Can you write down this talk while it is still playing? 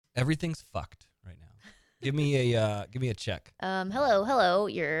Everything's fucked right now. Give me a check. Hello.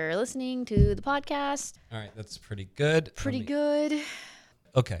 You're listening to the podcast. All right, that's pretty good. Pretty good.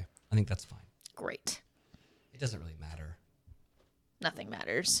 Okay, I think that's fine. Great. It doesn't really matter. Nothing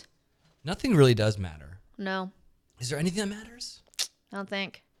matters. Nothing really does matter. No, Is there anything that matters? I don't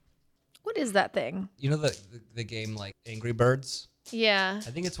think. What is that thing? You know the game like Angry Birds? Yeah, I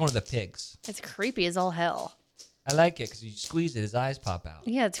think it's one of the pigs. it's creepy as all hell. I like it because you squeeze it, his eyes pop out.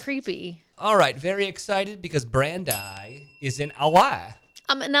 Yeah, it's creepy. All right, very excited because Brandi is in Hawaii.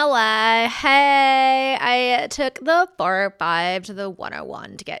 I'm in LA. Hey, I took the 405 to the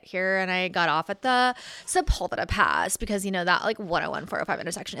 101 to get here, and I got off at the Sepulveda Pass because, you know, that like 101, 405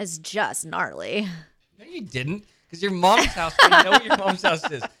 intersection is just gnarly. No, you didn't, because your mom's house, I know what your mom's house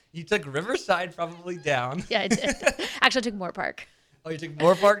is. You took Riverside probably down. Yeah, I did. Actually, I took Moore Park. Oh, you took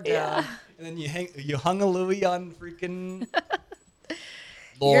Moore Park down, Yeah. and then you hung a Louis on freaking Your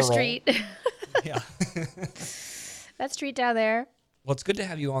Laurel. street. Yeah. That street down there. Well, it's good to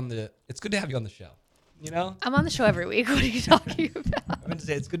have you on the show. You know? I'm on the show every week. What are you talking about? I'm going to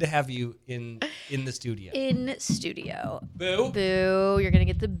say it's good to have you in the studio. In studio. Boo. Boo. You're going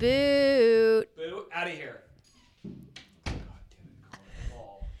to get the boot. Boo, out of here. God damn it, call it a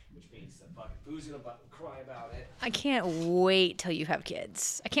ball, which means that fucking Boo's going to cry about it. I can't wait till you have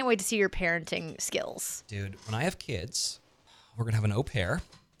kids. I can't wait to see your parenting skills. Dude, when I have kids, we're going to have an au pair.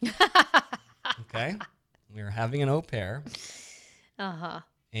 Okay? We're having an au pair. Uh-huh.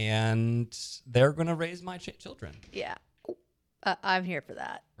 And they're going to raise my children. Yeah. I'm here for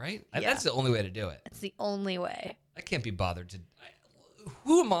that. Right? Yeah. That's the only way to do it. It's the only way. I can't be bothered to...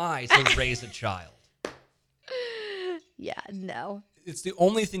 Who am I to raise a child? Yeah, no. It's the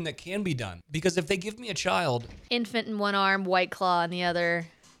only thing that can be done. Because if they give me a child... Infant in one arm, White Claw in the other.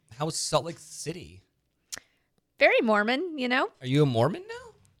 How is Salt Lake City? Very Mormon, you know? Are you a Mormon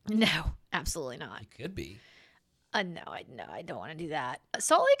now? No, absolutely not. You could be. No, I don't want to do that.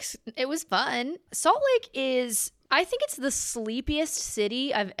 Salt Lake's, it was fun. Salt Lake is, I think it's the sleepiest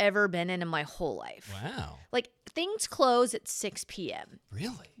city I've ever been in my whole life. Wow. Like, things close at 6 p.m.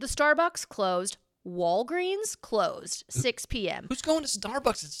 Really? The Starbucks closed. Walgreens closed 6 p.m. Who's going to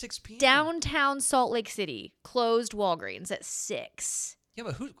Starbucks at 6 p.m.? Downtown Salt Lake City closed Walgreens at 6. Yeah,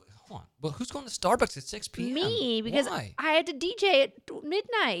 but hold on. Well, who's going to Starbucks at 6 p.m.? Me, because Why? I had to DJ at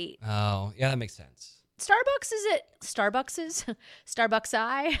midnight. Oh, yeah, that makes sense. Starbucks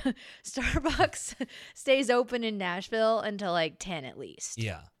stays open in Nashville until like 10 at least.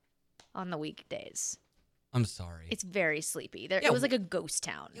 Yeah. On the weekdays. I'm sorry. It's very sleepy. There, Yeah, it was like a ghost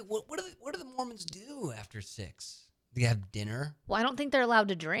town. Yeah, what do the Mormons do after 6? Do they have dinner? Well, I don't think they're allowed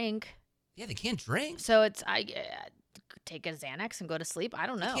to drink. Yeah, they can't drink. So it's take a Xanax and go to sleep. I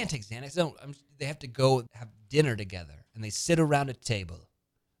don't know. They can't take Xanax. No, they have to go have dinner together, and they sit around a table,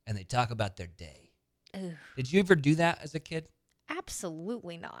 and they talk about their day. Ugh. Did you ever do that as a kid?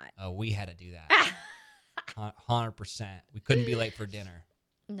 Absolutely not. Oh, we had to do that. 100%. We couldn't be late for dinner.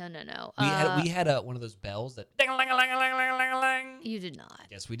 No. We had one of those bells that ding-a-ling-a-ling-a-ling-a-ling-a-ling. You did not.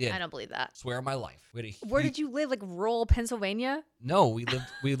 Yes, we did. I don't believe that. Swear on my life. Where did you live? Like rural Pennsylvania? No, we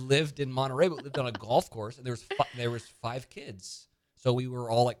lived in Monterey, but we lived on a golf course, and there was 5 kids, so we were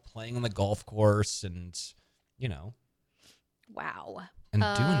all like playing on the golf course, and you know, Wow. and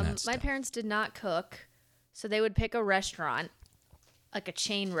doing that stuff. My parents did not cook, so they would pick a restaurant, like a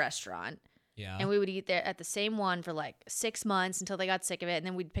chain restaurant, Yeah. and we would eat there at the same one for like 6 months until they got sick of it, and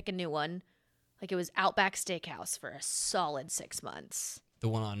then we'd pick a new one. Like it was Outback Steakhouse for a solid 6 months. The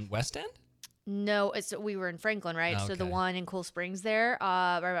one on West End? No, we were in Franklin, right? Oh, So the okay. one in Cool Springs there,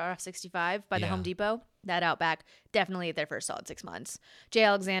 right off 65 by the Yeah. Home Depot, that Outback, definitely ate there for a solid 6 months. J.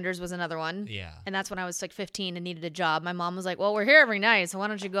 Alexander's was another one. Yeah. And that's when I was like 15 and needed a job. My mom was like, well, we're here every night, so why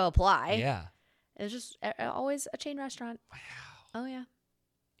don't you go apply? Yeah. It was just always a chain restaurant. Wow. Oh, yeah.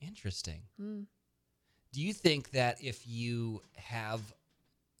 Interesting. Mm. Do you think that if you have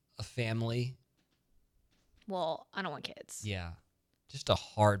a family, Well, I don't want kids. yeah, just a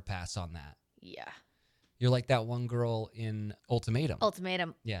hard pass on that? Yeah. You're like that one girl in Ultimatum.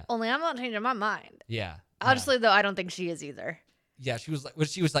 Ultimatum. Yeah. Only I'm not changing my mind. Yeah. Honestly, though, I don't think she is either. Yeah, she was like,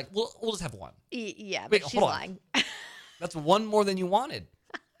 we'll just have one. Yeah, Wait, but she's hold on. lying. That's one more than you wanted.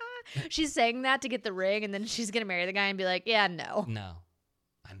 She's saying that to get the ring, and then she's going to marry the guy and be like, yeah, no. No.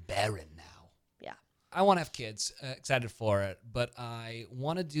 I'm barren now. Yeah. I want to have kids. Excited for it, but I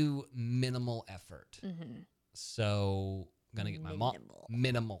want to do minimal effort. Mm-hmm. So I'm gonna get my mom.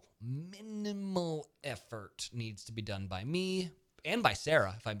 Minimal. Minimal effort needs to be done by me and by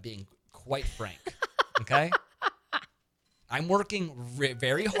Sarah, if I'm being quite frank. Okay. I'm working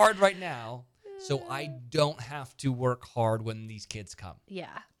very hard right now, so I don't have to work hard when these kids come.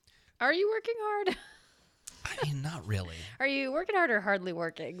 Yeah. Are you working hard? I mean, not really. Are you working hard or hardly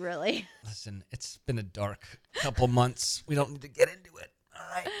working, really? Listen, it's been a dark couple months. We don't need to get into it. All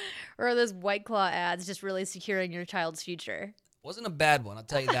right. Or are those White Claw ads just really securing your child's future? Wasn't a bad one, I'll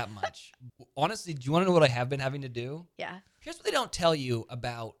tell you that much. Honestly, do you want to know what I have been having to do? Yeah. Here's what they don't tell you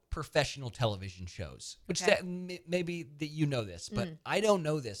about professional television shows, which Okay. maybe that you know this, but I don't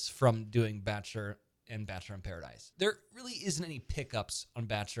know this from doing Bachelor in Paradise. There really isn't any pickups on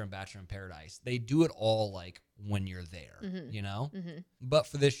Bachelor in Paradise. They do it all like when you're there, you know? But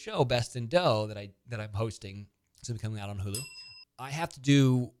for this show, Best in Dough, that I'm hosting, it's gonna be coming out on Hulu, I have to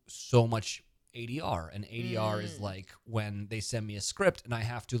do so much ADR, and ADR is like when they send me a script and I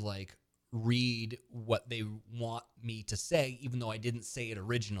have to like read what they want me to say, even though I didn't say it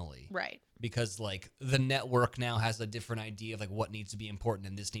originally. Right. Because like the network now has a different idea of like what needs to be important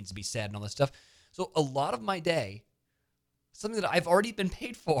and this needs to be said and all this stuff. So a lot of my day, something that I've already been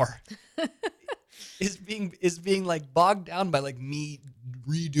paid for, is being like bogged down by like me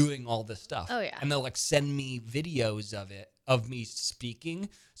redoing all this stuff. Oh, yeah. And they'll like send me videos of me speaking,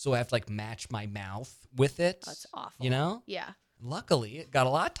 so I have to like match my mouth with it. That's awful. You know? Yeah. Luckily, it got a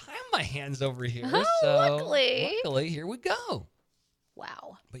lot of time on my hands over here. Oh, so luckily, here we go.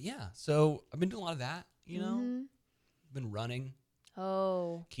 Wow. But yeah, so I've been doing a lot of that, you know? Been running,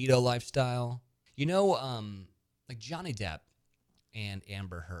 Oh. keto lifestyle. You know, like Johnny Depp and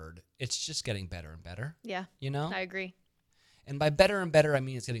Amber Heard, it's just getting better and better, Yeah. you know? I agree. And by better and better, I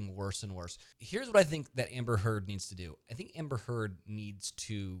mean it's getting worse and worse. Here's what I think that Amber Heard needs to do. I think Amber Heard needs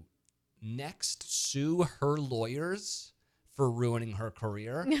to next sue her lawyers for ruining her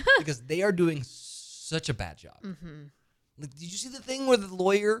career because they are doing such a bad job. Like, did you see the thing where the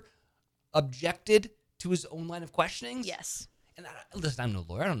lawyer objected to his own line of questioning? Yes. And listen, I'm no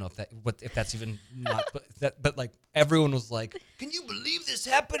lawyer. I don't know if that's even not, but like everyone was like, "Can you believe this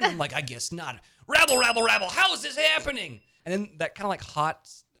happened?" I'm like, "I guess not." Rabble, rabble, rabble. How is this happening? And then that kind of like hot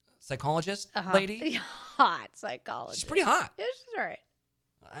psychologist lady. Hot psychologist. She's pretty hot. Yeah, she's all right.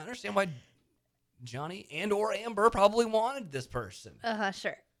 I understand why Johnny and or Amber probably wanted this person.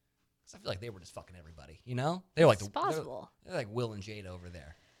 Sure. 'Cause I feel like they were just fucking everybody, you know? They were like It's possible. They're like Will and Jada over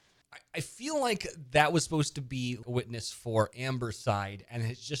there. I feel like that was supposed to be a witness for Amber's side, and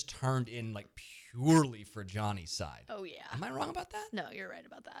it's just turned in like purely for Johnny's side. Oh, yeah. Am I wrong about that? No, you're right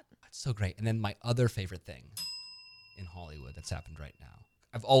about that. That's so great. And then my other favorite thing in Hollywood that's happened right now.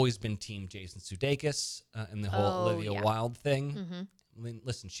 I've always been team Jason Sudeikis in the whole Olivia Wilde thing. I mean,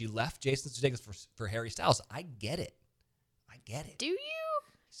 listen, she left Jason Sudeikis for Harry Styles. I get it. Do you?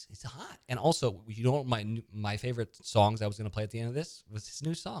 It's hot. And also, you know what my favorite songs I was going to play at the end of this was his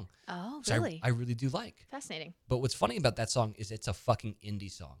new song. Oh, Which really? I really do like. Fascinating. But what's funny about that song is it's a fucking indie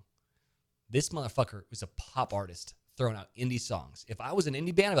song. This motherfucker is a pop artist throwing out indie songs. If I was an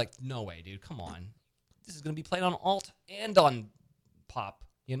indie band, I'd be like, no way, dude, come on. This is going to be played on alt and on pop,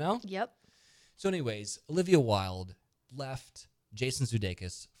 you know? Yep. So anyways, Olivia Wilde left Jason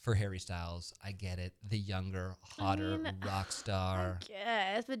Sudeikis for Harry Styles. I get it. The younger, hotter rock star.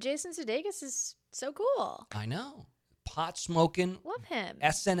 Yes, but Jason Sudeikis is so cool. I know. Pot smoking. Love him.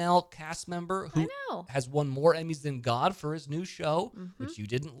 SNL cast member who know. has won more Emmys than God for his new show, which you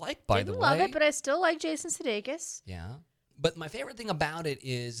didn't like, by the way. Love it, but I still like Jason Sudeikis. Yeah. But my favorite thing about it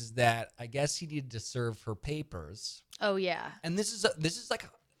is that I guess he needed to serve her papers. Oh, yeah. And this is like, to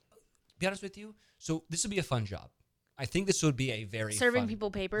be honest with you, so this would be a fun job. I think this would be a very Serving fun, people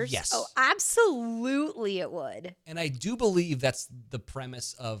papers? Yes. Oh, absolutely it would. And I do believe that's the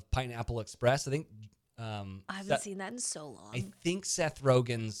premise of Pineapple Express. I think I haven't seen that in so long. I think Seth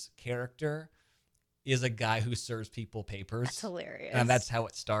Rogen's character is a guy who serves people papers. That's hilarious. And that's how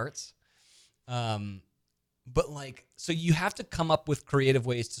it starts. But like, so you have to come up with creative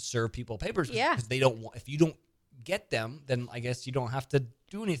ways to serve people papers. Yeah. Because they don't want, if you don't get them, then I guess you don't have to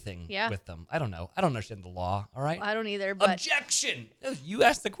do anything with them. I don't know. I don't understand the law. All right. I don't either. But Objection. You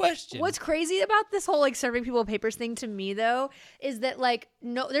asked the question. What's crazy about this whole like serving people papers thing to me though is that like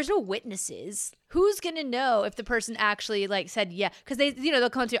there's no witnesses. Who's gonna know if the person actually like said yeah? Because they'll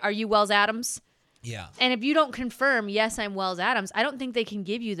come to, are you Wells Adams? Yeah. And if you don't confirm yes I'm Wells Adams, I don't think they can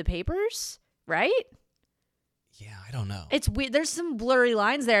give you the papers, right? Yeah, I don't know. It's weird. There's some blurry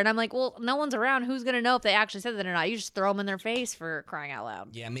lines there, and I'm like, well, no one's around. Who's gonna know if they actually said that or not? You just throw them in their face for crying out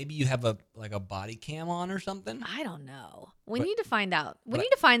loud. Yeah, maybe you have a body cam on or something. I don't know. We need to find out. We need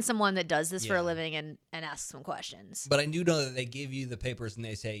to find someone that does this for a living and ask some questions. But I do know that they give you the papers and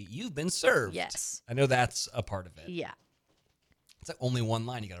they say, you've been served. Yes. I know that's a part of it. Yeah. It's like only one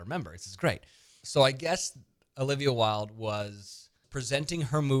line you got to remember. This is great. So I guess Olivia Wilde was presenting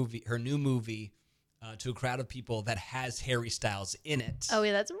her new movie, to a crowd of people that has Harry Styles in it. Oh,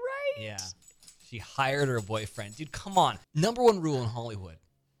 yeah, that's right. Yeah. She hired her boyfriend. Dude, come on. Number one rule in Hollywood.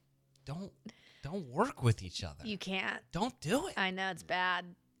 Don't work with each other. You can't. Don't do it. I know, it's bad.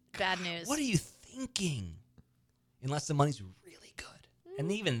 Bad news. What are you thinking? Unless the money's really good.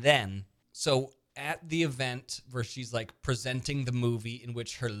 And even then, so at the event where she's like presenting the movie in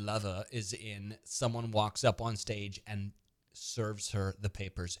which her lover is in, someone walks up on stage and serves her the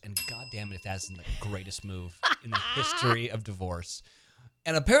papers. And goddamn it, if that's the greatest move in the history of divorce.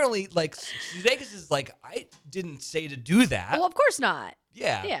 And apparently, like, Sudeikis is like, I didn't say to do that. Well, of course not.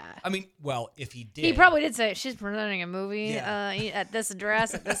 Yeah. Yeah. I mean, well, if he did. He probably did say, she's presenting a movie at this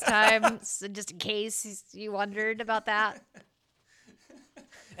address at this time, so just in case you wondered about that.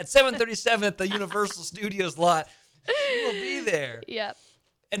 At 7:37 at the Universal Studios lot, she will be there. Yep.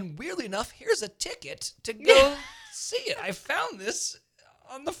 And weirdly enough, here's a ticket to go see it. I found this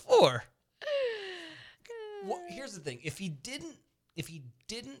on the floor. Well, here's the thing. If he didn't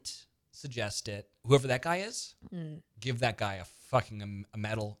suggest it, whoever that guy is, give that guy a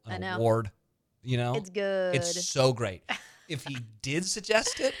medal, an award. You know? It's good. It's so great. If he did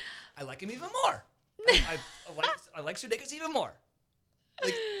suggest it, I like him even more. I like Sudeikis even more.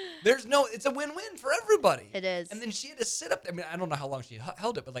 Like, it's a win-win for everybody. It is. And then she had to sit up there. I mean, I don't know how long she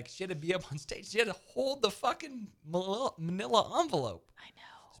held it, but like she had to be up on stage. She had to hold the fucking manila envelope. I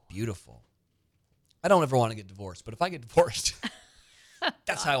know. It's beautiful. I don't ever want to get divorced, but if I get divorced,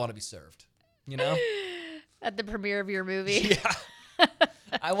 that's how I want to be served. You know? At the premiere of your movie. Yeah.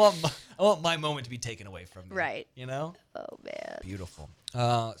 I want my moment to be taken away from me. Right. You know? Oh, man. Beautiful.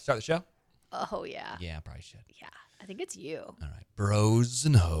 Start the show? Oh, yeah. Yeah, probably should. Yeah. I think it's you. All right. Bros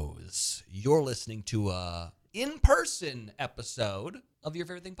and hoes. You're listening to a in-person episode of Your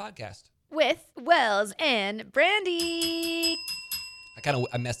Favorite Thing podcast. With Wells and Brandy.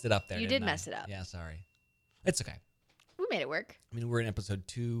 I messed it up there. You did mess it up. Yeah, sorry. It's okay. We made it work. I mean, we're in episode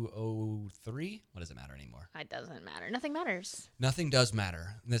 203. What does it matter anymore? It doesn't matter. Nothing matters. Nothing does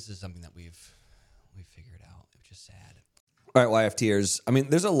matter. This is something that we've figured out, which is sad. All right, YFTers. I mean,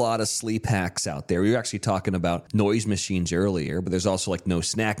 there's a lot of sleep hacks out there. We were actually talking about noise machines earlier, but there's also like no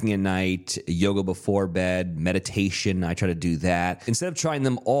snacking at night, yoga before bed, meditation. I try to do that. Instead of trying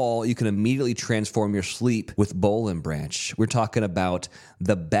them all, you can immediately transform your sleep with Boll and Branch. We're talking about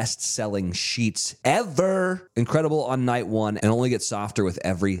the best-selling sheets ever. Incredible on night one and only get softer with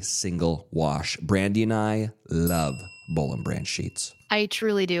every single wash. Brandy and I love Boll and Branch sheets. I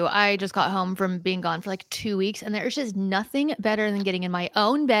truly do. I just got home from being gone for like 2 weeks, and there's just nothing better than getting in my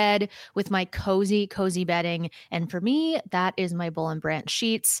own bed with my cozy bedding. And for me, that is my Boll and Branch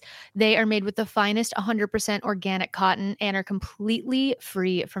sheets. They are made with the finest 100% organic cotton and are completely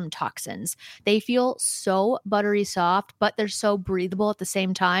free from toxins. They feel so buttery soft, but they're so breathable at the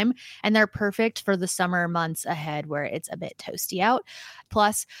same time, and they're perfect for the summer months ahead where it's a bit toasty out.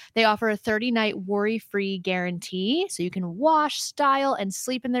 Plus, they offer a 30-night worry-free guarantee, so you can wash, style, and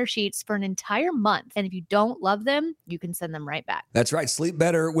sleep in their sheets for an entire month. And if you don't love them, you can send them right back. That's right. Sleep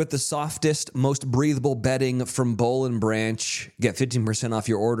better with the softest, most breathable bedding from Boll and Branch. Get 15% off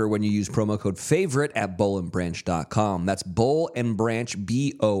your order when you use promo code FAVORITE at bollandbranch.com. That's Boll and Branch,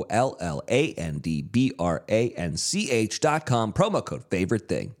 BOLLANDBRANCH.com. Promo code favorite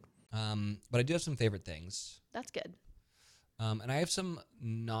thing. But I do have some favorite things. That's good. And I have some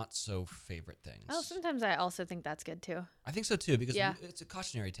not so favorite things. Oh, sometimes I also think that's good too. I think so too, because it's a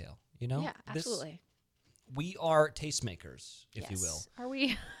cautionary tale, you know? Yeah, absolutely. We are tastemakers, if you will. Are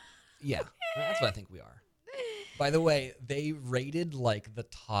we? Yeah, that's what I think we are. By the way, they rated like the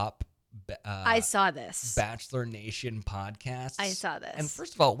top I saw this. Bachelor Nation podcasts. I saw this. And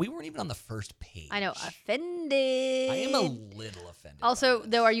first of all, we weren't even on the first page. I know, offended. I am a little offended. Also,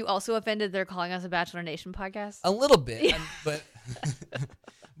 though, are you also offended they're calling us a Bachelor Nation podcast? A little bit, but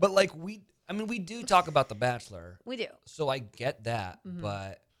but like we do talk about The Bachelor. We do. So I get that,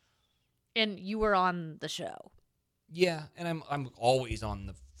 but and you were on the show. Yeah, and I'm always on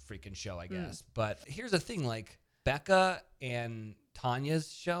the freaking show, I guess. But here's the thing, like Becca and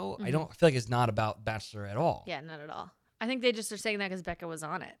Tanya's show, I don't feel like it's not about Bachelor at all. Yeah, not at all. I think they just are saying that because Becca was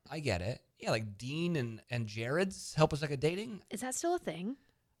on it. I get it. Yeah, like Dean and Jared's Help Us Like a Dating. Is that still a thing?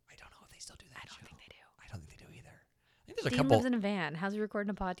 I don't know if they still do that. I don't think they do. I don't think they do either. I think there's a Dean couple. lives in a van. How's he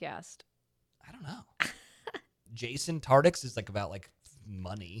recording a podcast? I don't know. Jason Tardix is like about like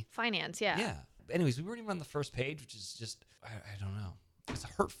money. Finance, yeah. Yeah. Anyways, we weren't even on the first page, which is just I don't know. It's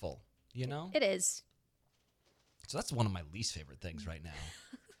hurtful, you know? It is. So that's one of my least favorite things right now.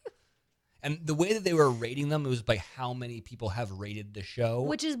 And the way that they were rating them, it was by how many people have rated the show.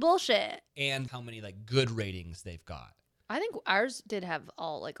 Which is bullshit. And how many like good ratings they've got. I think ours did have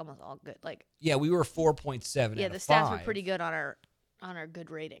almost all good. Like yeah, we were 4.7 yeah, out the of stats 5. were pretty good on On our good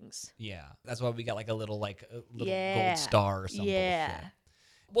ratings. Yeah. That's why we got like a little Yeah. gold star or something. Yeah.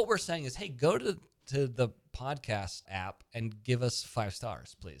 What we're saying is, hey, go to the podcast app and give us 5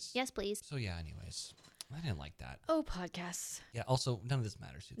 stars, please. Yes, please. So yeah, anyways, I didn't like that. Oh, podcasts. Yeah, also, none of this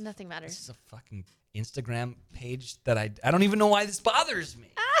matters. Dude. Nothing This matters. is a fucking Instagram page that I don't even know why this bothers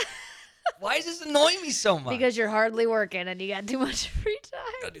me. Why does this annoy me so much? Because you're hardly working and you got too much free time.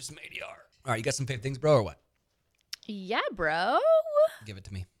 Gotta do some ADR. All right, you got some fave things, bro, or what? Yeah, bro. Give it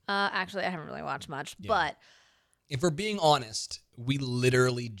to me. Actually, I haven't really watched much, Yeah. but If we're being honest, we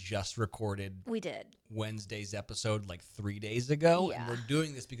literally just recorded we did. Wednesday's episode like 3 days ago, Yeah. and we're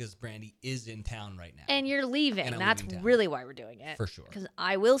doing this because Brandy is in town right now. And you're leaving. And I'm That's leaving town. really why we're doing it. For sure. Because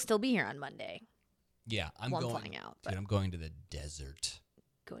I will still be here on Monday. Yeah, I'm Well, I'm going. flying out, Dude, but- I'm going to the desert.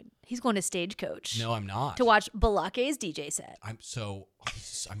 He's going to Stagecoach. No, I'm not. To watch Balake's DJ set. I'm so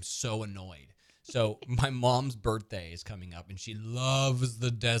annoyed. So my mom's birthday is coming up, and she loves the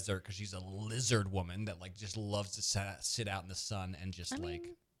desert because she's a lizard woman that like just loves to sit out in the sun and just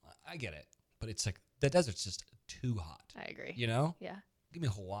I get it, but it's like the desert's just too hot. I agree. You know, Yeah. give me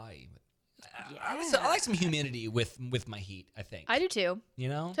Hawaii. I Yeah. like some humidity with my heat. I think I do too. You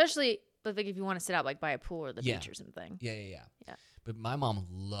know, Especially like if you want to sit out like by a pool or the Yeah. beach or something. yeah. Yeah. But my mom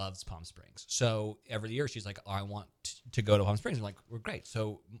loves Palm Springs. So every year she's like, I want to go to Palm Springs. I'm like, we're great.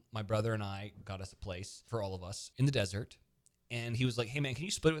 So my brother and I got us a place for all of us in the desert. And he was like, hey, man, can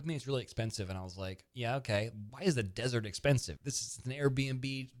you split it with me? It's really expensive. And I was like, yeah, okay. Why is the desert expensive? This is an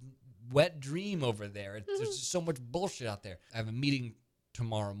Airbnb wet dream over there. There's just so much bullshit out there. I have a meeting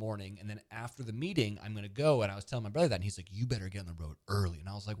tomorrow morning. And then after the meeting, I'm going to go. And I was telling my brother that. And he's like, you better get on the road early. And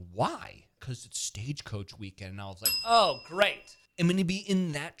I was like, why? Because it's Stagecoach weekend. And I was like, oh, great. I'm going to be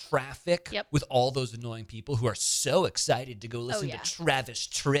in that traffic with all those annoying people who are so excited to go listen to Travis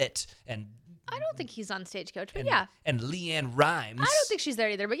Tritt and I don't think he's on Stagecoach, but yeah. And Leanne Rhymes. I don't think she's there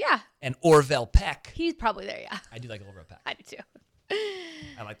either, but yeah. And Orville Peck. He's probably there, yeah. I do like Orville Peck. I do too.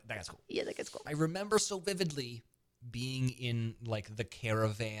 I like that guy's cool. Yeah, that guy's cool. I remember so vividly being in like the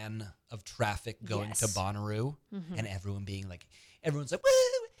caravan of traffic going to Bonnaroo and everyone's like, woo,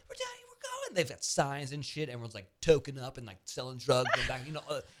 we're down here, we're going. They've got signs and shit. Everyone's like token up and like selling drugs and back,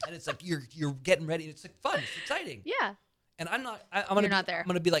 and it's like you're getting ready. And it's like fun. It's exciting. Yeah. And I'm not. I'm gonna. You're not there. I'm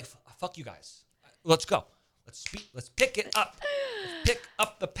gonna be like, fuck you guys. Let's go. Let's pick it up. Let's pick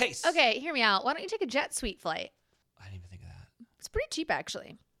up the pace. Okay, hear me out. Why don't you take a jet suite flight? I didn't even think of that. It's pretty cheap,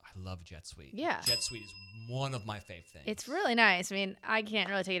 actually. I love Jet Suite. Yeah. Jet Suite is one of my fave things. It's really nice. I mean, I can't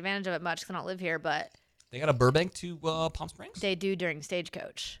really take advantage of it much because I don't live here, but They got a Burbank to Palm Springs. they do during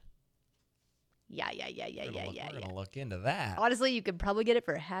Stagecoach. Yeah. We're gonna look into that. Honestly, you could probably get it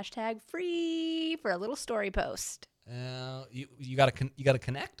for #free for a little story post. You gotta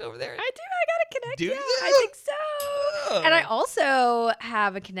connect over there. I do. I gotta connect. Do yeah, you? I think so. And I also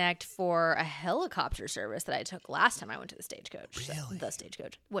have a connect for a helicopter service that I took last time I went to the Stagecoach. Really? The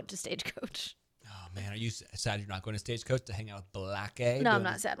Stagecoach. Went to Stagecoach. Oh man, are you sad you're not going to Stagecoach to hang out with Black A? No, I'm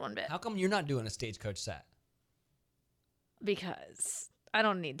not sad one bit. How come you're not doing a Stagecoach set? Because I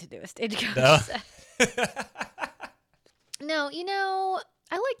don't need to do a Stagecoach No. set. No,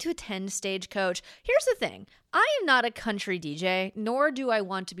 I like to attend Stagecoach. Here's the thing. I am not a country DJ, nor do I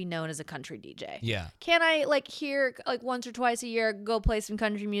want to be known as a country DJ. Yeah. Can I hear once or twice a year go play some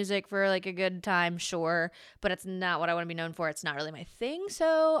country music for a good time? Sure, but it's not what I want to be known for. It's not really my thing,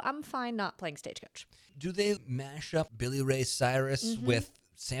 so I'm fine not playing Stagecoach. Do they mash up Billy Ray Cyrus with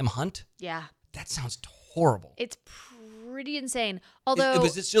Sam Hunt? Yeah. That sounds horrible. It's pretty insane. Although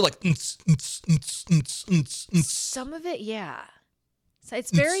is it still like some of it, yeah. So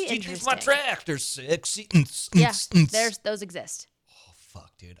it's very interesting. My tractor sexy. Yeah, those exist. Oh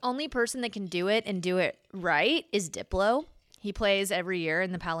fuck, dude. Only person that can do it and do it right is Diplo. He plays every year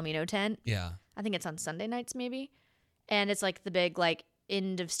in the Palomino tent. Yeah. I think it's on Sunday nights maybe. And it's like the big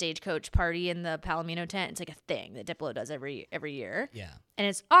end of Stagecoach party in the Palomino tent. It's like a thing that Diplo does every year. Yeah. And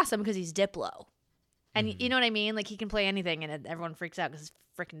it's awesome because he's Diplo. And you know what I mean? He can play anything and everyone freaks out because it's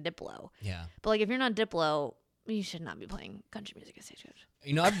freaking Diplo. Yeah. But if you're not Diplo, you should not be playing country music at Stagecoach.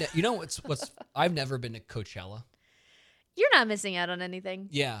 What's I've never been to Coachella. You're not missing out on anything.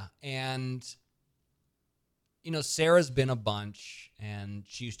 Yeah, and Sarah's been a bunch, and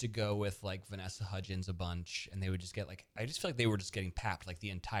she used to go with Vanessa Hudgens a bunch, and they would just get I just feel like they were just getting papped the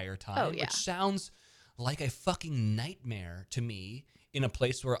entire time. Oh, yeah. Which sounds like a fucking nightmare to me in a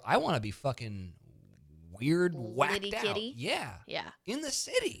place where I want to be fucking weird, whacked Litty out. kitty? Yeah. Yeah. In the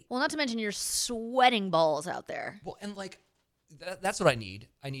city. Well, not to mention you're sweating balls out there. Well, and that's what I need.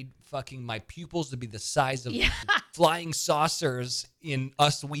 I need fucking my pupils to be the size of Yeah. flying saucers in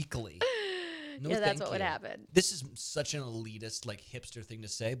Us Weekly. No, Yeah, that's thank what would you. happen. This is such an elitist, like hipster thing to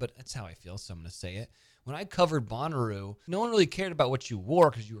say, but that's how I feel, so I'm going to say it. When I covered Bonnaroo, no one really cared about what you wore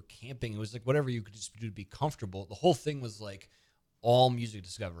because you were camping. It was like whatever you could just do to be comfortable. The whole thing was like all music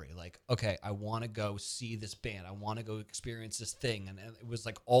discovery. Like, okay, I want to go see this band. I want to go experience this thing. And it was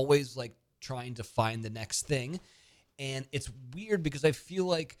like always like trying to find the next thing. And it's weird because I feel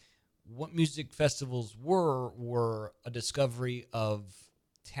like what music festivals were a discovery of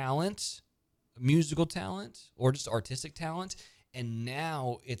talent, musical talent, or just artistic talent. And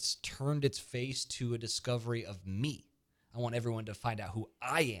now it's turned its face to a discovery of me. I want everyone to find out who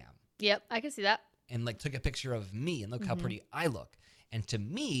I am. Yep, I can see that. And like took a picture of me and look how pretty I look. And to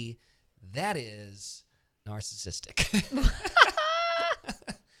me, that is narcissistic.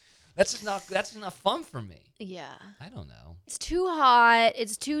 That's not fun for me. Yeah. I don't know. It's too hot.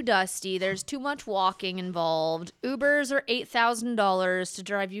 It's too dusty. There's too much walking involved. Ubers are $8,000 to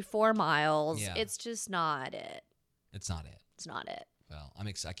drive you 4 miles. Yeah. It's just not it. It's not it. It's not it. Well,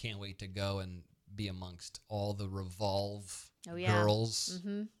 I can't wait to go and be amongst all the Revolve Oh, yeah. girls.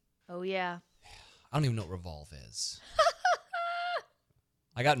 Mm-hmm. Oh, yeah. I don't even know what Revolve is.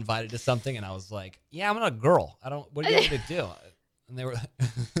 I got invited to something and I was like, yeah, I'm not a girl. What do you want me to do? And they were,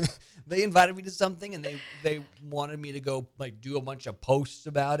 they invited me to something and they wanted me to go like do a bunch of posts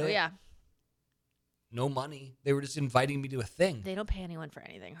about it. Oh, yeah. No money. They were just inviting me to a thing. They don't pay anyone for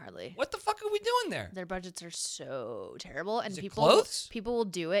anything, hardly. What the fuck are we doing there? Their budgets are so terrible. And Is it people clothes? People will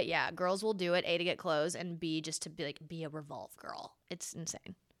do it. Yeah. Girls will do it, A, to get clothes, and B, just to be a Revolve girl. It's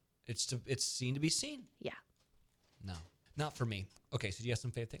insane. It's seen to be seen. Yeah. No, not for me. Okay, so do you have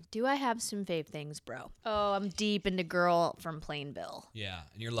some fave things? Do I have some fave things, bro? Oh, I'm deep into Girl from Plainville. Yeah,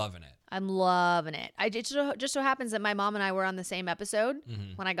 and you're loving it. I'm loving it. It just so happens that my mom and I were on the same episode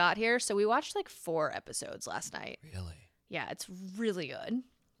when I got here. So we watched like 4 episodes last night. Really? Yeah, it's really good.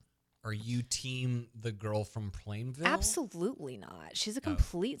 Are you team the girl from Plainville? Absolutely not. She's a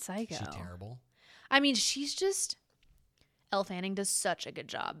complete psycho. Is she terrible? I mean, she's just... Elle Fanning does such a good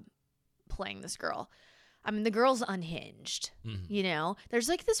job playing this girl. I mean, the girl's unhinged, you know? There's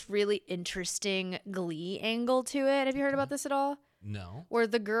like this really interesting Glee angle to it. Have you heard about this at all? No. Where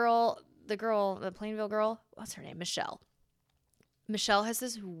the Plainville girl, what's her name? Michelle. Michelle has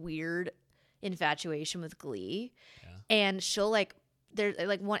this weird infatuation with Glee. Yeah. And she'll like, there's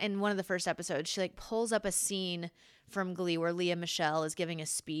like in one of the first episodes, she like pulls up a scene from Glee where Leah Michelle is giving a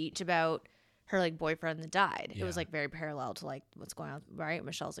speech about her like boyfriend that died. Yeah. It was like very parallel to like what's going on, right?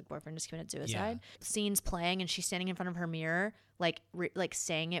 Michelle's like boyfriend just committed suicide. Yeah. Scene's playing and she's standing in front of her mirror, like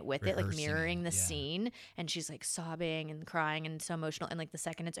saying it with it, like mirroring the scene, and she's like sobbing and crying and so emotional. And like the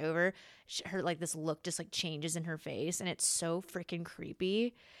second it's over, her like this look just like changes in her face, and it's so freaking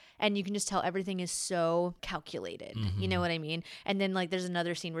creepy. And you can just tell everything is so calculated. You know what I mean? And then like there's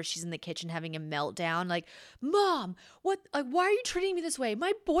another scene where she's in the kitchen having a meltdown, like, Mom, what? Like, why are you treating me this way?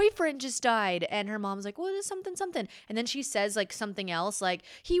 My boyfriend just died. And her mom's like, well, it is something. And then she says like something else, like,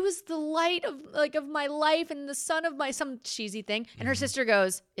 he was the light of my life and the sun of some cheesy thing. And her sister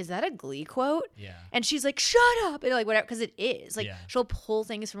goes, is that a Glee quote? Yeah. And she's like, shut up. And like whatever, because it is. Like she'll pull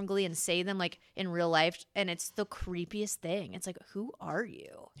things from Glee and say them like in real life. And it's the creepiest thing. It's like, who are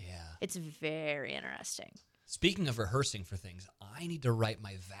you? Yeah. It's very interesting. Speaking of rehearsing for things, I need to write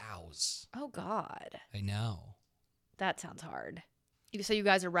my vows. Oh, God. I know. That sounds hard. So you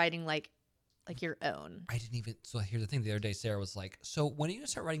guys are writing like your own. I didn't even. So here's the thing. The other day, Sarah was like, so when are you going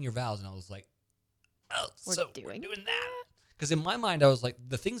to start writing your vows? And I was like, we're doing that. Because in my mind, I was like,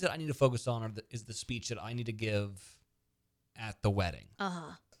 the things that I need to focus on is the speech that I need to give at the wedding.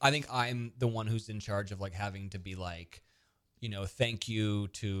 Uh-huh. I think I'm the one who's in charge of like having to be like, you know, thank you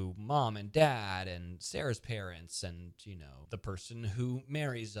to Mom and Dad and Sarah's parents and, you know, the person who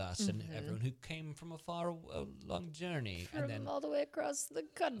marries us and everyone who came from a long journey. From and then all the way across the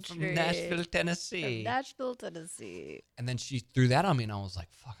country. From Nashville, Tennessee. And then she threw that on me and I was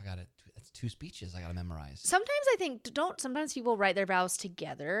like, fuck, that's 2 speeches I got to memorize. Sometimes I think, sometimes people write their vows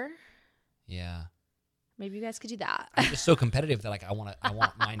together. Yeah. Maybe you guys could do that. I'm just so competitive that like I want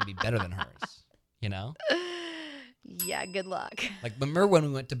mine to be better than hers, you know? Yeah, good luck. Like, remember when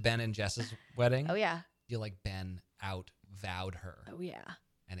we went to Ben and Jess's wedding? Oh, yeah. You like Ben vowed her. Oh, yeah.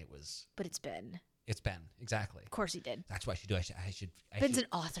 And it was... But it's Ben. It's Ben, exactly. Of course he did. That's what I should do. Ben's an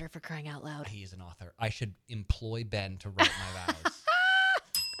author, for crying out loud. He is an author. I should employ Ben to write my vows.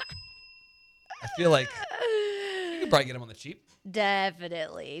 I feel like you could probably get him on the cheap.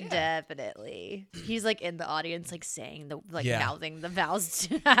 Definitely. He's like in the audience, like saying mouthing the vows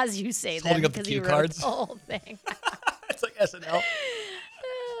as you say them. Holding up the cue cards. The whole thing. It's like SNL.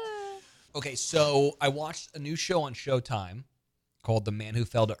 Okay, so I watched a new show on Showtime called The Man Who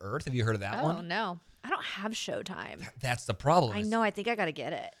Fell to Earth. Have you heard of that Oh, one? no. I don't have Showtime. That's the problem. I know. I think I got to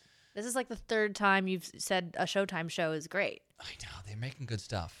get it. This is like the third time you've said a Showtime show is great. I know. They're making good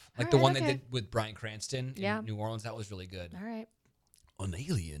stuff. Like All the right, one okay. they did with Bryan Cranston in New Orleans. That was really good. All right. An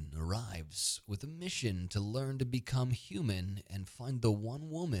alien arrives with a mission to learn to become human and find the one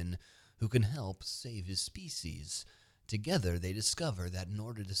woman who can help save his species. Together, they discover that in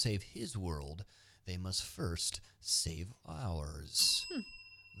order to save his world, they must first save ours.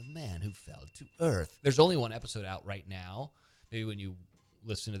 The Man Who Fell to Earth. There's only one episode out right now. Maybe when you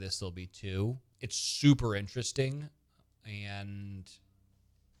listen to this, there'll be two. It's super interesting. And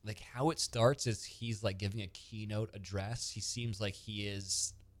like how it starts is he's like giving a keynote address. He seems like he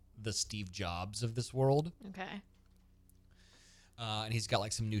is the Steve Jobs of this world. Okay. And he's got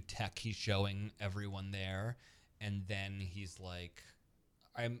like some new tech he's showing everyone there. And then he's like,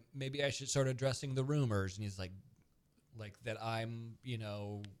 maybe I should start addressing the rumors. And he's like that I'm,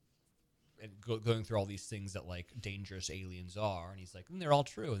 going through all these things that like dangerous aliens are. And he's like, and they're all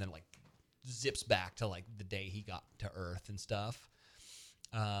true. And then like zips back to like the day he got to Earth and stuff.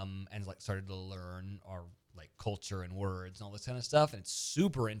 And like started to learn our like culture and words and all this kind of stuff. And it's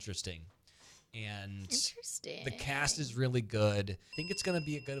super interesting. And Interesting. the cast is really good. I think it's gonna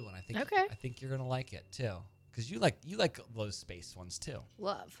be a good one. I think you're gonna like it too. Because you like those space ones too.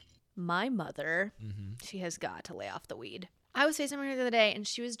 Love. My mother, she has got to lay off the weed. I was FaceTiming her the other day, and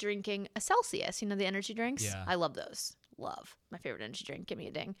she was drinking a Celsius. The energy drinks? Yeah. I love those. Love. My favorite energy drink. Give me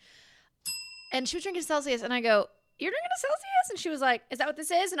a ding. And she was drinking Celsius, and I go, you're drinking a Celsius? And she was like, is that what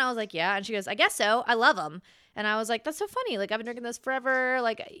this is? And I was like, yeah. And she goes, I guess so. I love them. And I was like, that's so funny. Like, I've been drinking those forever.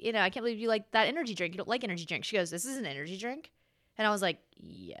 Like, I can't believe you like that energy drink. You don't like energy drink. She goes, this is an energy drink? And I was like,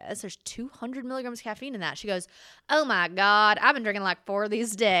 yes, there's 200 milligrams of caffeine in that. She goes, oh my God, I've been drinking like 4 of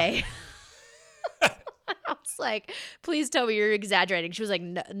these a day. I was like, please tell me you're exaggerating. She was like,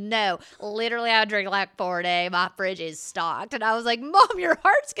 no, literally I drink like 4 a day. My fridge is stocked. And I was like, Mom, your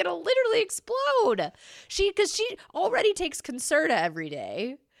heart's going to literally explode. Because she already takes Concerta every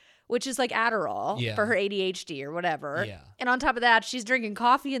day, which is like Adderall for her ADHD or whatever. Yeah. And on top of that, she's drinking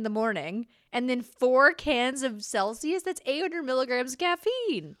coffee in the morning and then 4 cans of Celsius. That's 800 milligrams of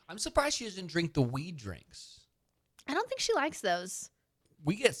caffeine. I'm surprised she doesn't drink the weed drinks. I don't think she likes those.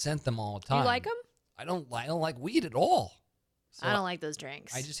 We get sent them all the time. You like them? I don't like weed at all. So I don't like those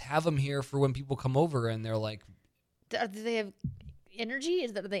drinks. I just have them here for when people come over and they're like, Do they have energy?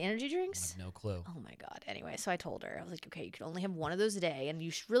 Are they energy I drinks? have no clue. Oh my God. Anyway, so I told her, I was like, okay, you can only have one of those a day, and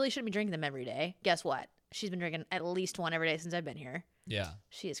you really shouldn't be drinking them every day. Guess what? She's been drinking at least one every day since I've been here. Yeah.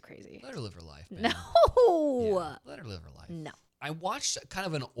 She is crazy. Let her live her life, man. No. Yeah, let her live her life. No. I watched kind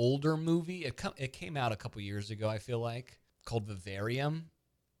of an older movie. It came out a couple years ago, I feel like, called Vivarium.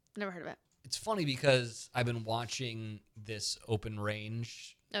 Never heard of it. It's funny because I've been watching this open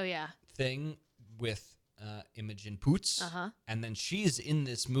range Oh, yeah. thing with Imogen Poots. Uh-huh. And then she's in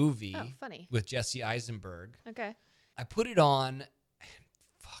this movie Oh, funny. with Jesse Eisenberg. Okay. I put it on.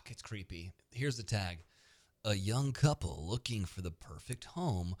 Fuck, it's creepy. Here's the tag. A young couple looking for the perfect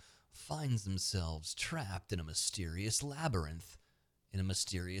home finds themselves trapped in a mysterious labyrinth. In a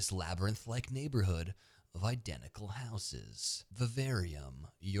mysterious labyrinth-like neighborhood of identical houses. Vivarium,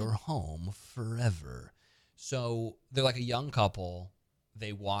 your home forever. So they're like a young couple.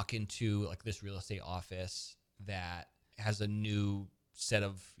 They walk into like this real estate office that has a new set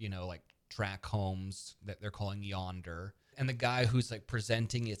of, like track homes that they're calling Yonder. And the guy who's like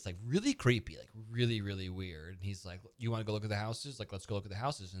presenting it's like really creepy, like really, really weird. And he's like, you want to go look at the houses? Like, let's go look at the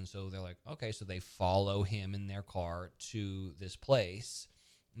houses. And so they're like, okay. So they follow him in their car to this place.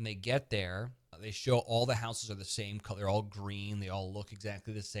 And they get there. They show all the houses are the same color. They're all green. They all look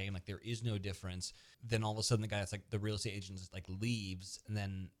exactly the same. Like, there is no difference. Then all of a sudden, the guy that's like the real estate agent like leaves. And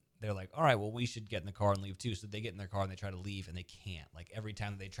then they're like, all right, well, we should get in the car and leave too. So they get in their car and they try to leave and they can't. Like, every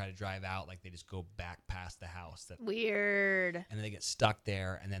time that they try to drive out, like, they just go back past the house. Weird. And then they get stuck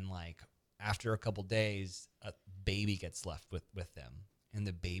there. And then, like, after a couple days, a baby gets left with them. And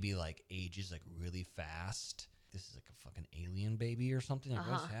the baby, like, ages, like, really fast. This is like a fucking alien baby or something. Like,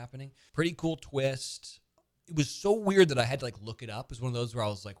 what's happening? Pretty cool twist. It was so weird that I had to like look it up. It was one of those where I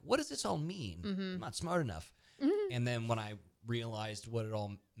was like, what does this all mean? I'm not smart enough. And then when I realized what it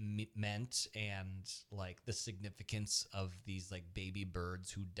all meant and like the significance of these like baby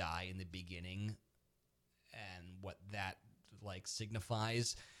birds who die in the beginning and what that like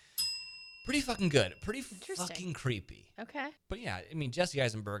signifies, pretty fucking good. Pretty fucking creepy. Okay. But yeah, I mean, Jesse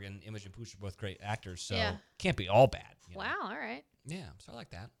Eisenberg and Imogen Poots are both great actors, so Yeah. can't be all bad. You know? Wow. All right. Yeah, so I like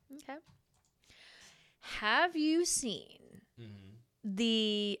that. Okay. Have you seen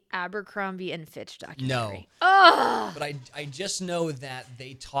the Abercrombie and Fitch documentary? No. Ugh. But I just know that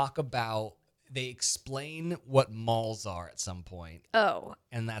they explain what malls are at some point, Oh,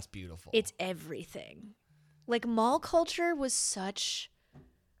 and that's beautiful. it's everything. Like mall culture was such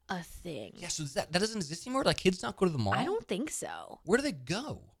a thing. Yeah, so that doesn't exist anymore? Like kids not go to the mall? I don't think so. Where do they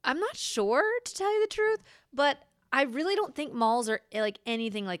go? I'm not sure, to tell you the truth, but I really don't think malls are like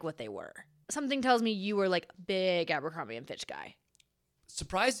anything like what they were. Something tells me you were like big Abercrombie and Fitch guy.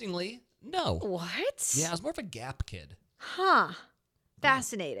 Surprisingly, no. What? Yeah, I was more of a Gap kid. Huh.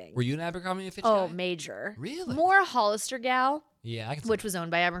 Fascinating. Were you an Abercrombie and Fitch Oh, guy? major. Really? More Hollister gal, Yeah, I can see which that. was owned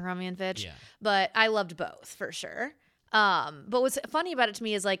by Abercrombie and Fitch. Yeah. But I loved both for sure. But what's funny about it to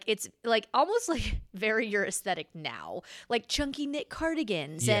me is like it's like almost like very your aesthetic now, like chunky knit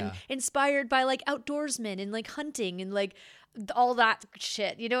cardigans and Yeah. inspired by like outdoorsmen and like hunting and like all that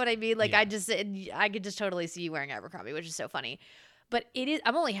shit. You know what I mean? Like Yeah. I could just totally see you wearing Abercrombie, which is so funny. But it is.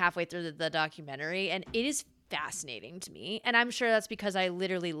 I'm only halfway through the documentary, and it is fascinating to me. And I'm sure that's because I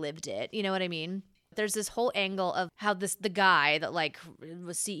literally lived it. You know what I mean? There's this whole angle of how the guy that like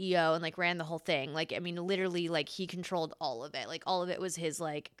was CEO and like ran the whole thing. Like, I mean, literally like he controlled all of it. Like all of it was his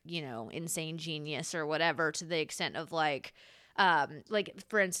like, you know, insane genius or whatever, to the extent of like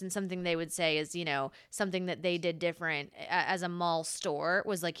for instance, something they would say is, you know, something that they did different as a mall store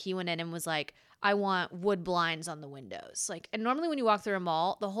was like he went in and was like, I want wood blinds on the windows. Like, and normally when you walk through a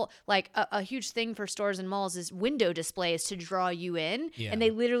mall, the whole, like a huge thing for stores and malls is window displays to draw you in. Yeah. And they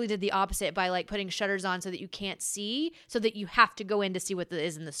literally did the opposite by like putting shutters on so that you can't see, so that you have to go in to see what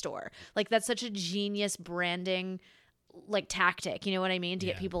is in the store. Like that's such a genius branding like tactic. You know what I mean? To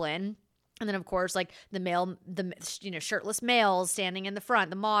get Yeah. people in. And then, of course, like the shirtless males standing in the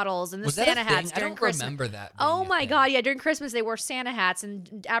front, the models and the Was that Santa a thing? hats I during don't Christmas. remember that. Oh being a my thing. God, yeah, during Christmas they wore Santa hats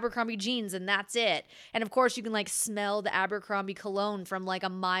and Abercrombie jeans and that's it. And of course you can like smell the Abercrombie cologne from like a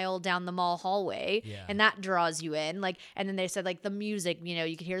mile down the mall hallway. Yeah. And that draws you in. Like, and then they said like the music, you know,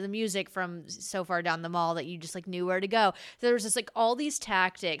 you could hear the music from so far down the mall that you just like knew where to go. So there was just like all these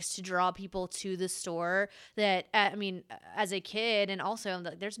tactics to draw people to the store that, I mean, as a kid, and also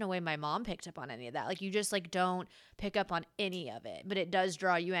like, there's no way my mom picked up on any of that. Like you just like don't pick up on any of it, but it does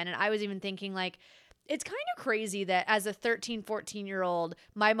draw you in. And I was even thinking like, it's kind of crazy that as a 13, 14-year-old,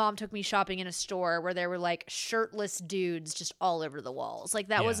 my mom took me shopping in a store where there were like shirtless dudes just all over the walls. Like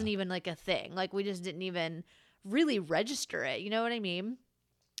that Yeah. wasn't even like a thing. Like we just didn't even really register it. You know what I mean?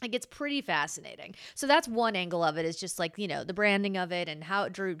 Like it's pretty fascinating. So that's one angle of it, is just like, you know, the branding of it and how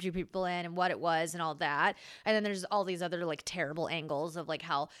it drew people in and what it was and all that. And then there's all these other like terrible angles of like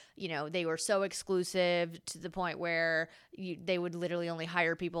how, you know, they were so exclusive to the point where they would literally only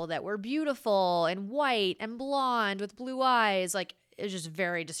hire people that were beautiful and white and blonde with blue eyes. Like it was just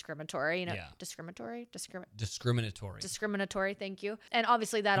very discriminatory, you know, Yeah. discriminatory. Discriminatory. Thank you. And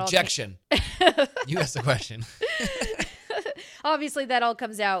obviously that Objection. You asked the question. obviously that all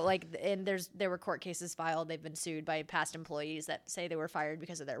comes out like, and there were court cases filed. They've been sued by past employees that say they were fired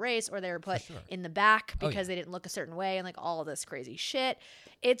because of their race, or they were put sure. in the back Oh, because yeah. they didn't look a certain way, and like all of this crazy shit.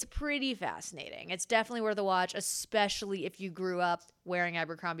 It's pretty fascinating. It's definitely worth a watch, especially if you grew up wearing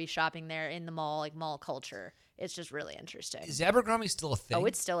Abercrombie, shopping there in the mall, like mall culture. It's just really interesting. Is Abercrombie still a thing? Oh,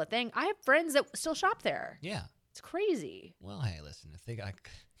 it's still a thing. I have friends that still shop there. Yeah. It's crazy. Well, hey, listen, if they got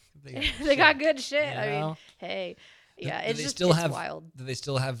They got good shit. You I mean, know? hey, yeah, Do it's they just still it's have, wild. Do they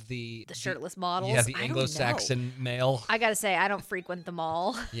still have the Shirtless models. Yeah, the I don't Anglo-Saxon male. I gotta say, I don't frequent the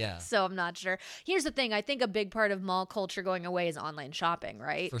mall. Yeah. So I'm not sure. Here's the thing. I think a big part of mall culture going away is online shopping,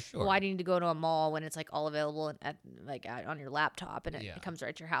 right? For sure. Why do you need to go to a mall when it's like all available on your laptop and it Yeah. comes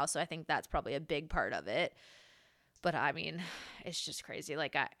right to your house? So I think that's probably a big part of it. But I mean, it's just crazy.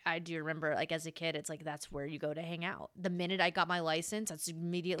 Like I do remember, like as a kid, it's like that's where you go to hang out. The minute I got my license, that's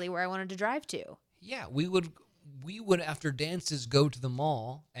immediately where I wanted to drive to. Yeah, we would after dances go to the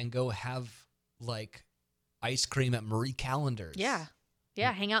mall and go have like ice cream at Marie Callender's. Yeah.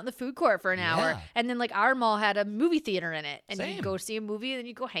 Yeah, hang out in the food court for an hour. Yeah. And then like our mall had a movie theater in it. And Same. you go see a movie and then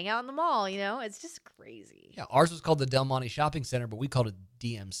you go hang out in the mall, you know? It's just crazy. Yeah, ours was called the Del Monte Shopping Center, but we called it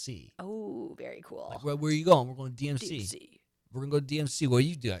DMC. Oh, very cool. Like, where are you going? We're going to DMC. DMC. We're going to go to DMC. What are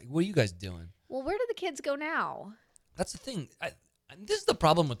you doing? What are you guys doing? Well, where do the kids go now? That's the thing. This is the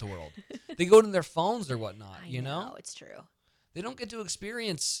problem with the world. They go to their phones or whatnot, I you know? it's true. They don't get to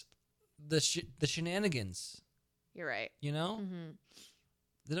experience the shenanigans, You're right. you know? Mm-hmm.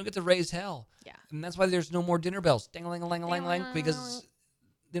 They don't get to raise hell. Yeah. And that's why there's no more dinner bells. Ding-a-ling-a-ling-a-ling-a-ling, because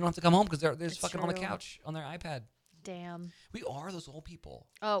they don't have to come home because they're just It's fucking on the true. couch on their iPad. Damn. We are those old people.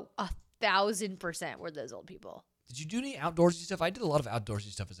 Oh, 1,000% were those old people. Did you do any outdoorsy stuff? I did a lot of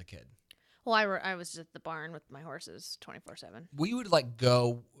outdoorsy stuff as a kid. Well, I was at the barn with my horses 24/7. We would like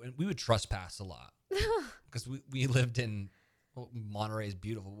go, and we would trespass a lot because we lived in Monterey is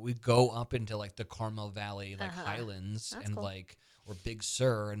beautiful. We'd go up into like the Carmel Valley, like highlands, That's and cool. like or Big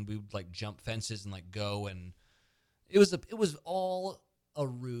Sur, and we would like jump fences and like go, and it was all a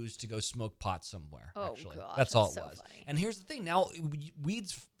ruse to go smoke pot somewhere. Oh, actually, gosh, that's all that's it so was. funny. And here's the thing: now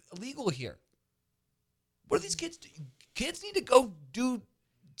weed's illegal here. What do these kids do? Kids need to go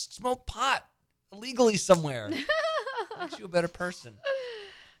smoke pot illegally somewhere. Makes you a better person.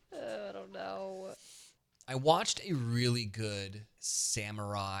 I don't know. I watched a really good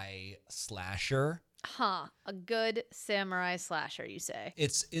samurai slasher. Huh. A good samurai slasher, you say?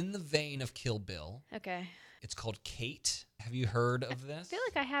 It's in the vein of Kill Bill. Okay. It's called Kate. Have you heard of this? I feel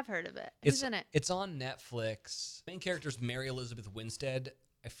like I have heard of it. Who's in it? It's on Netflix. Main character is Mary Elizabeth Winstead.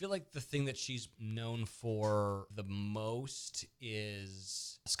 I feel like the thing that she's known for the most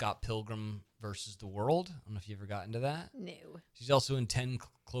is Scott Pilgrim versus the World. I don't know if you ever got into that. No. She's also in 10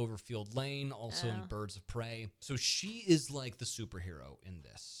 Cloverfield Lane, also in Birds of Prey. So she is like the superhero in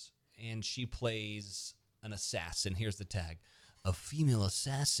this. And she plays an assassin. Here's the tag. A female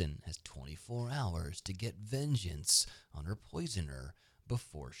assassin has 24 hours to get vengeance on her poisoner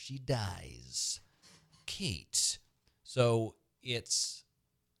before she dies. Kate. So it's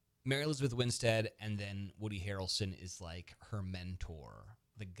Mary Elizabeth Winstead, and then Woody Harrelson is like her mentor,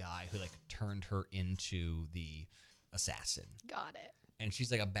 the guy who like turned her into the assassin. Got it. And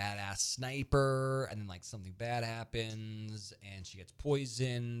she's like a badass sniper, and then like something bad happens, and she gets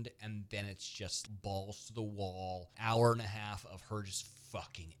poisoned, and then it's just balls to the wall, hour and a half of her just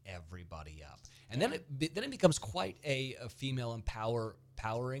fucking everybody up. And then it becomes quite a female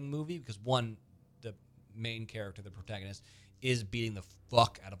empowering movie, because one, the main character, the protagonist, is beating the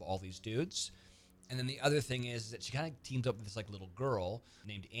fuck out of all these dudes. And then the other thing is that she kind of teams up with this like little girl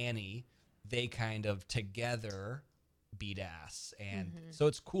named Annie. They kind of together beat ass, and so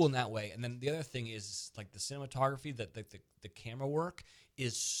it's cool in that way. And then the other thing is like the cinematography, that the camera work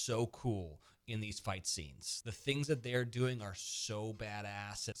is so cool in these fight scenes. The things that they're doing are so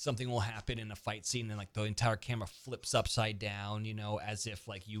badass that something will happen in a fight scene and like the entire camera flips upside down, you know, as if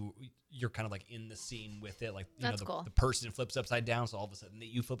like you're kind of like in the scene with it, like you That's know cool. the person flips upside down, so all of a sudden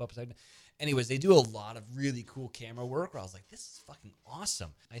you flip upside down. Anyways, they do a lot of really cool camera work where I was like, this is fucking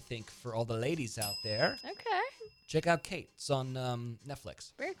awesome. I think for all the ladies out there, Okay. check out Kate. It's on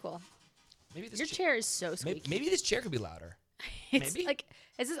Netflix. Very cool. Maybe this Your chair is so squeaky. maybe this chair could be louder. It's maybe? like,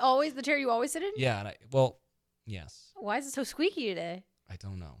 is this always the chair you always sit in? Yeah, and well, yes. Why is it so squeaky today? I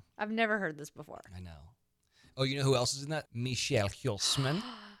don't know. I've never heard this before. I know. Oh, you know who else is in that? Michelle Hulsman.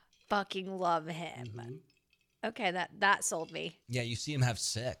 Fucking love him. Okay, that sold me. Yeah, you see him have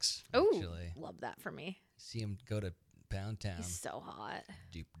sex. Oh, Actually, love that for me. see him go to Pound Town. He's so hot.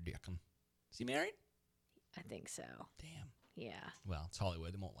 Deep dickin'. Is he married? I think so. Damn. Yeah. Well, it's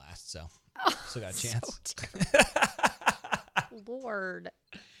Hollywood. It won't last, so still got a So chance. Lord.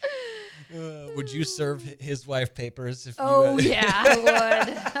 Would you serve his wife papers if Oh, you yeah, I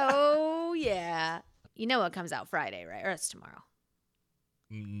would. Oh, yeah. You know what comes out Friday, right? Or it's tomorrow.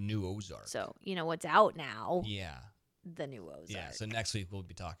 New Ozark. So, you know what's out now? Yeah. The new Ozark. Yeah, so next week we'll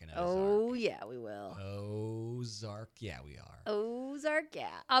be talking Ozark. Oh, yeah, we will. Ozark. Yeah, we are. Ozark, yeah.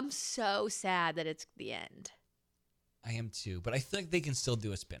 I'm so sad that it's the end. I am too, but I feel like they can still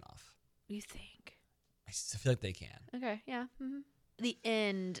do a spinoff. You think? I feel like they can. Okay, yeah. The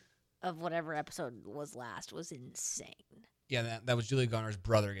end of whatever episode was last was insane. Yeah, that was Julia Garner's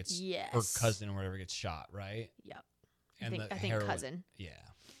brother gets, Yes. or cousin or whatever gets shot, right? Yep. And I think heroin- cousin. Yeah.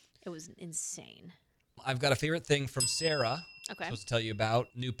 It was insane. I've got a favorite thing from Sarah. Okay. I'm supposed to tell you about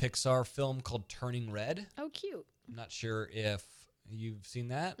new Pixar film called Turning Red. Oh, cute. I'm not sure if you've seen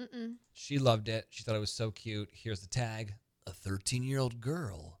that. Mm-mm. She loved it. She thought it was so cute. Here's the tag. A 13-year-old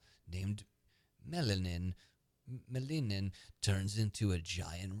girl named Melinin turns into a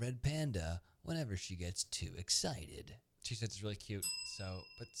giant red panda whenever she gets too excited. She said it's really cute.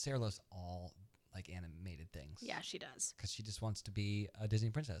 But Sarah loves all like animated things. Yeah, she does. Because she just wants to be a Disney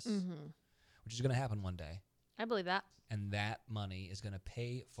princess, Mm-hmm. which is going to happen one day. I believe that. And that money is going to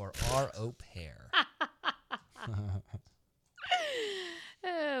pay for our au pair.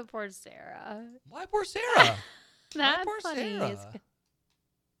 Oh, poor Sarah. Why poor Sarah? That's poor funny.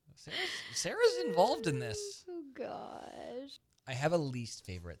 Sarah? Sarah's involved in this. Oh, gosh. I have a least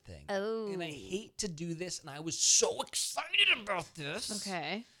favorite thing. Oh. And I hate to do this, and I was so excited about this.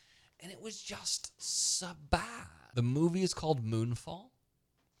 Okay. And it was just so bad. The movie is called Moonfall.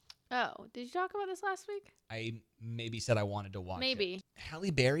 Oh, did you talk about this last week? I maybe said I wanted to watch it. Maybe.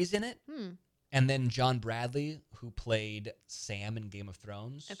 Halle Berry's in it. And then John Bradley, who played Sam in Game of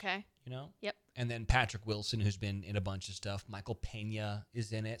Thrones. Okay. You know? Yep. And then Patrick Wilson, who's been in a bunch of stuff. Michael Pena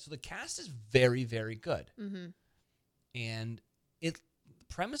is in it. So the cast is very, very good. Mm-hmm. And it,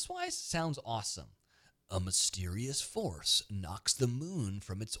 premise-wise, sounds awesome. A mysterious force knocks the moon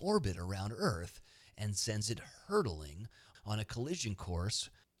from its orbit around Earth and sends it hurtling on a collision course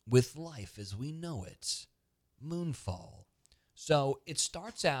with life as we know it. Moonfall. So it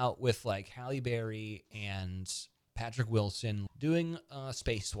starts out with like Halle Berry and Patrick Wilson doing a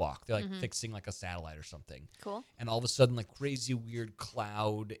spacewalk. They're like fixing like a satellite or something. Cool. And all of a sudden, like crazy weird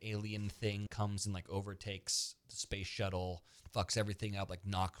cloud alien thing comes and like overtakes the space shuttle, fucks everything up, like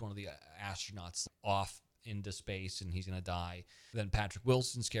knocks one of the astronauts off into space and he's gonna die. Then Patrick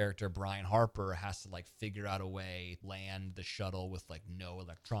Wilson's character, Brian Harper, has to like figure out a way land the shuttle with like no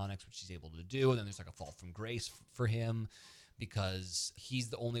electronics, which he's able to do. And then there's like a fall from grace for him, because he's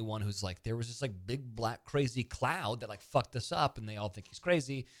the only one who's like, there was this like big black crazy cloud that like fucked us up and they all think he's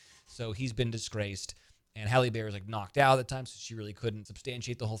crazy. So he's been disgraced. And Halle Berry was like knocked out at the time, so she really couldn't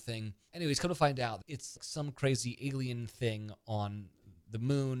substantiate the whole thing. Anyways, come to find out, it's some crazy alien thing on the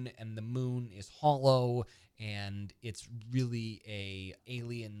moon, and the moon is hollow, and it's really a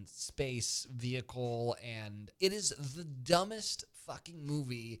alien space vehicle, and it is the dumbest fucking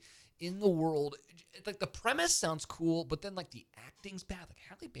movie in the world. Like the premise sounds cool, but then like the acting's bad. Like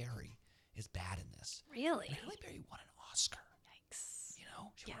Halle Berry is bad in this. Really? And Halle Berry won an Oscar. Yikes. You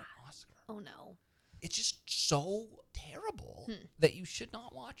know, she won an Oscar. Oh no. It's just so terrible that you should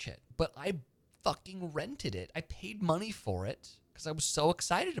not watch it. But I fucking rented it. I paid money for it because I was so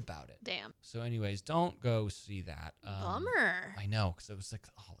excited about it. Damn. So anyways, don't go see that. Bummer. I know, because it was like,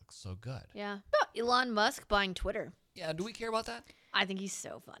 oh, it looks so good. Yeah. Oh, Elon Musk buying Twitter. Yeah, do we care about that? I think he's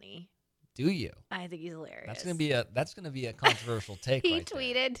so funny. Do you? I think he's hilarious. That's gonna be a controversial take. He right there.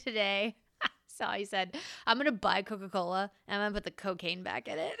 tweeted today. So he said, I'm going to buy Coca-Cola and I'm going to put the cocaine back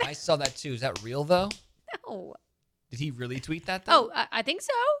in it. I saw that too. Is that real though? No. Did he really tweet that though? Oh, I think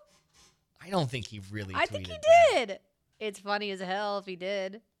so. I don't think he really. I think he did. It's funny as hell if he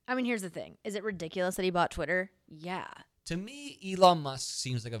did. I mean, here's the thing. Is it ridiculous that he bought Twitter? Yeah. To me, Elon Musk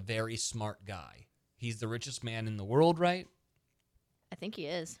seems like a very smart guy. He's the richest man in the world, right? I think he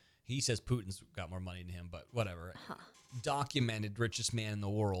is. He says Putin's got more money than him, but whatever. Huh. Documented richest man in the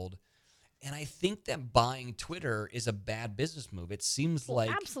world. And I think that buying Twitter is a bad business move. It seems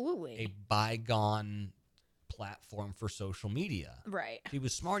like absolutely a bygone platform for social media. right. If he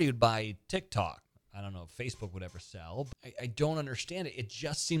was smart, he would buy TikTok. I don't know if Facebook would ever sell. I don't understand it. It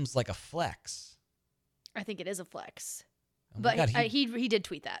just seems like a flex. I think it is a flex. Oh my But God, he did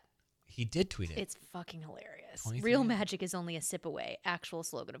tweet that. he did tweet it. It's fucking hilarious. 23 Real magic is only a sip away. Actual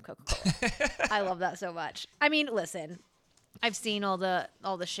slogan of Coca-Cola. I love that so much. I mean, listen, I've seen all the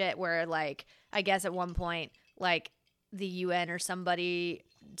shit where like I guess at one point like the UN or somebody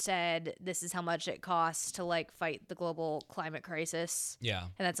said this is how much it costs to like fight the global climate crisis. Yeah.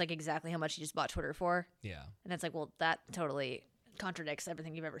 And that's like exactly how much you just bought Twitter for. Yeah. And it's like, well, that totally contradicts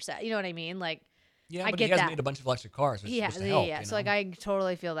everything you've ever said. You know what I mean? Like, Yeah, I but get he has that. made a bunch of electric cars, which is yeah, supposed to help. yeah. You So like, know? I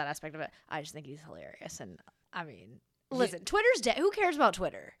totally feel that aspect of it. I just think he's hilarious. And I mean, listen, Twitter's dead. Who cares about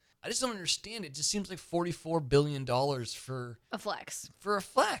Twitter? I just don't understand. It just seems like $44 billion for A flex. a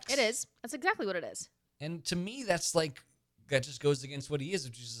flex. It is. That's exactly what it is. And to me, that's like, that just goes against what he is,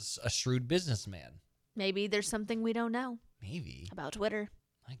 which is a shrewd businessman. Maybe there's something we don't know Maybe. about Twitter.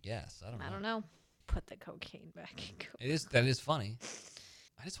 I guess. I don't know. Put the cocaine back in Coke. That is funny.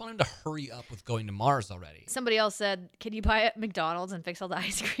 I just want him to hurry up with going to Mars already. Somebody else said, can you buy it at McDonald's and fix all the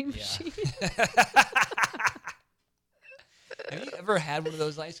ice cream machines? Have you ever had one of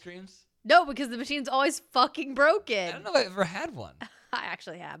those ice creams? No, because the machine's always fucking broken. I don't know if I've ever had one. I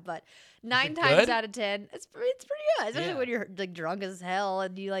actually have, but 9 it times good? out of 10, it's pretty good, especially Yeah. when you're like drunk as hell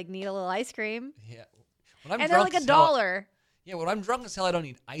and you like need a little ice cream. Yeah. When I'm And they're drunk like as hell- $1. Yeah, when I'm drunk as hell, I don't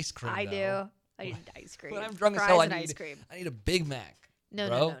need ice cream. I though. do. I need ice cream. When I'm drunk as Fries hell, I and need ice cream. I need a Big Mac. No,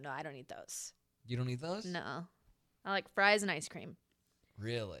 bro. no, I don't need those. You don't need those? No. I like fries and ice cream.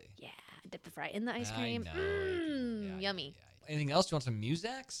 Really? Yeah, dip the fry in the ice I cream. know. Mmm, Yeah, yummy. yeah. Anything else? You want some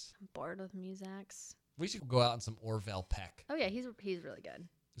Muzaks? I'm bored with Muzaks. We should go out on some Orville Peck. Oh yeah, he's really good.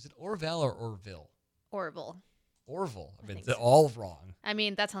 Is it Orville or Orville? Orville. Orville. I've been think so. all wrong. I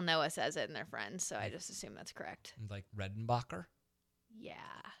mean, that's how Noah says it and they're friends, so I just assume that's correct. Like Redenbacher. Yeah.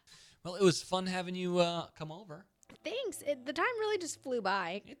 Well, it was fun having you come over. Thanks. The time really just flew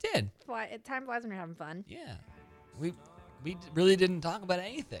by. It did. Time flies when you're having fun. Yeah. We really didn't talk about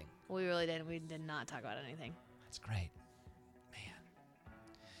anything. We really did. We did not talk about anything. That's great. Man.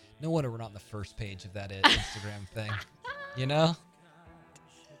 No wonder we're not on the first page of that Instagram thing. You know?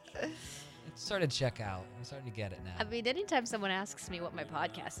 It's starting to check out. I'm starting to get it now. I mean, anytime someone asks me what my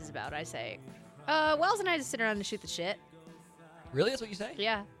podcast is about, I say, Wells and I just sit around and shoot the shit. Really? That's what you say?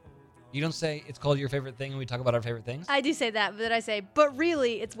 Yeah. You don't say it's called your favorite thing and we talk about our favorite things? I do say that, but then I say, but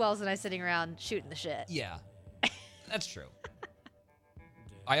really, it's Wells and I sitting around shooting the shit. Yeah. That's true.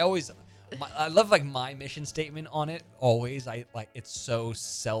 I love like my mission statement on it. Always, it's so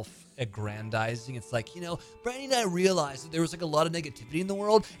self-aggrandizing. It's like, Brandy and I realized that there was like a lot of negativity in the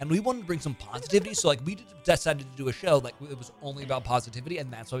world, and we wanted to bring some positivity. So like we decided to do a show like it was only about positivity,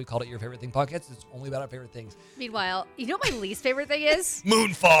 and that's why we called it Your Favorite Thing Podcast. It's only about our favorite things. Meanwhile, you know what my least favorite thing is?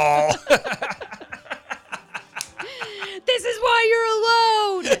 Moonfall. This is why you're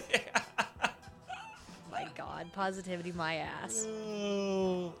alone. My God, positivity, my ass.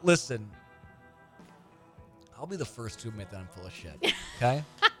 Listen. I'll be the first to admit that I'm full of shit, okay?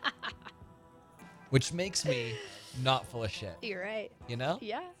 Which makes me not full of shit. You're right. You know?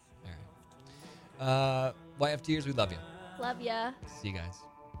 Yeah. All right. YFTers, we love you. Love ya. See you guys.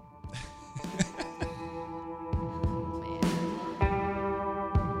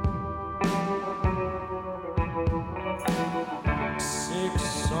 Six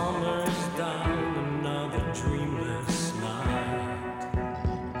summers down, another dreamless night.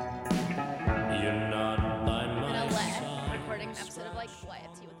 You're not by my side. Recording an episode of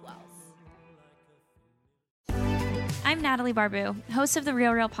YFT with Wells. I'm Natalie Barbu, host of the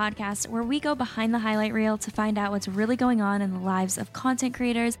Real Real podcast, where we go behind the highlight reel to find out what's really going on in the lives of content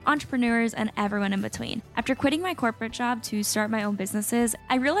creators, entrepreneurs, and everyone in between. After quitting my corporate job to start my own businesses,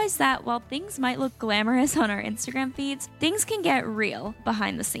 I realized that while things might look glamorous on our Instagram feeds, things can get real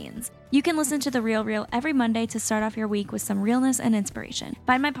behind the scenes. You can listen to The Real Real every Monday to start off your week with some realness and inspiration.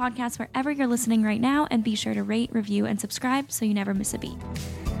 Find my podcast wherever you're listening right now, and be sure to rate, review, and subscribe so you never miss a beat.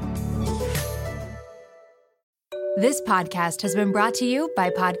 This podcast has been brought to you by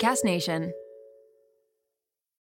Podcast Nation.